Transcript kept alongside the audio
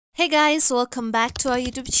Hey guys, welcome back to our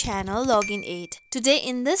YouTube channel Login 8. Today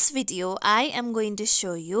in this video, I am going to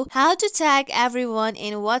show you how to tag everyone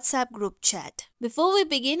in WhatsApp group chat. Before we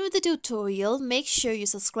begin with the tutorial, make sure you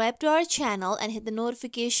subscribe to our channel and hit the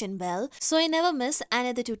notification bell so you never miss any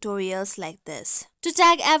of the tutorials like this. To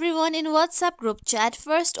tag everyone in WhatsApp group chat,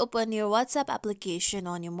 first open your WhatsApp application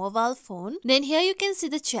on your mobile phone. Then here you can see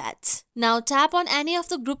the chats. Now tap on any of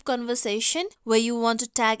the group conversation where you want to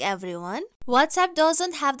tag everyone. WhatsApp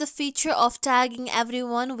doesn't have the feature of tagging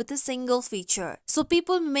everyone with a single feature. So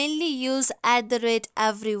people mainly use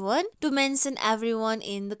 @everyone to mention everyone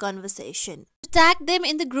in the conversation. To tag them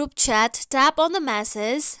in the group chat, tap on the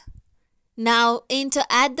message. Now enter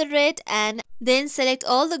and then select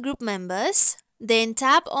all the group members. Then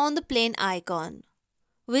tap on the plane icon.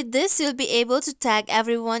 With this, you'll be able to tag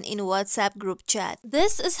everyone in WhatsApp group chat.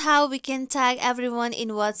 This is how we can tag everyone in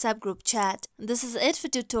WhatsApp group chat. This is it for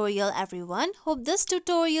tutorial everyone. Hope this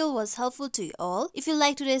tutorial was helpful to you all. If you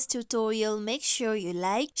like today's tutorial, make sure you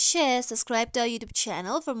like, share, subscribe to our YouTube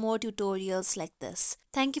channel for more tutorials like this.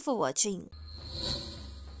 Thank you for watching.